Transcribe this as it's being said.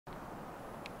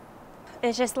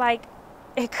it's just like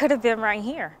it could have been right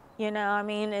here, you know? I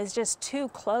mean, it's just too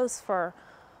close for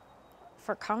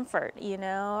comfort, you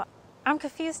know? I'm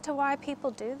confused to why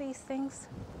people do these things.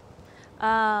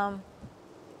 I'm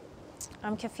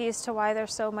confused to why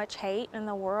there's so much hate in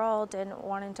the world and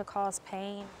wanting to cause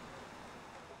pain.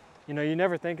 You know, you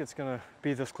never think it's gonna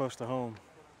be this close to home.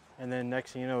 And then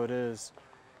next thing you know, it is.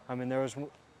 I mean, there was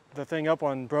the thing up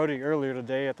on Brody earlier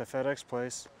today at the FedEx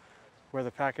place where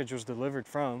the package was delivered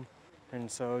from.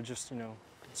 And so just, you know,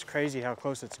 it's crazy how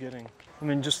close it's getting. I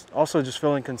mean, just also just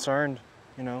feeling concerned,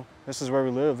 you know, this is where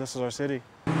we live, this is our city.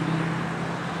 The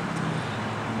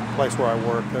place where I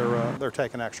work, they're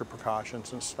taking extra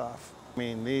precautions and stuff. I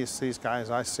mean, these guys,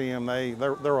 I see them,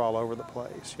 they're all over the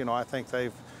place. You know, I think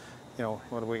they've, you know,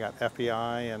 what do we got,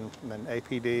 FBI and then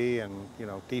APD and, you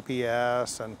know,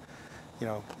 DPS and, you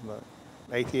know, the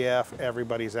ATF,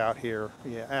 everybody's out here.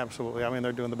 Yeah, absolutely. I mean,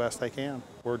 they're doing the best they can.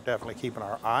 We're definitely keeping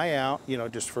our eye out, you know,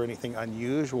 just for anything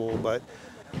unusual, but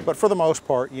for the most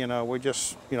part, you know, we're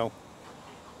just, you know,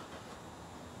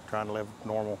 trying to live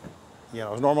normal, you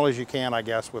know, as normal as you can, I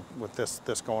guess, with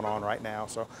this going on right now.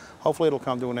 So hopefully it'll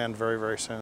come to an end very, very soon.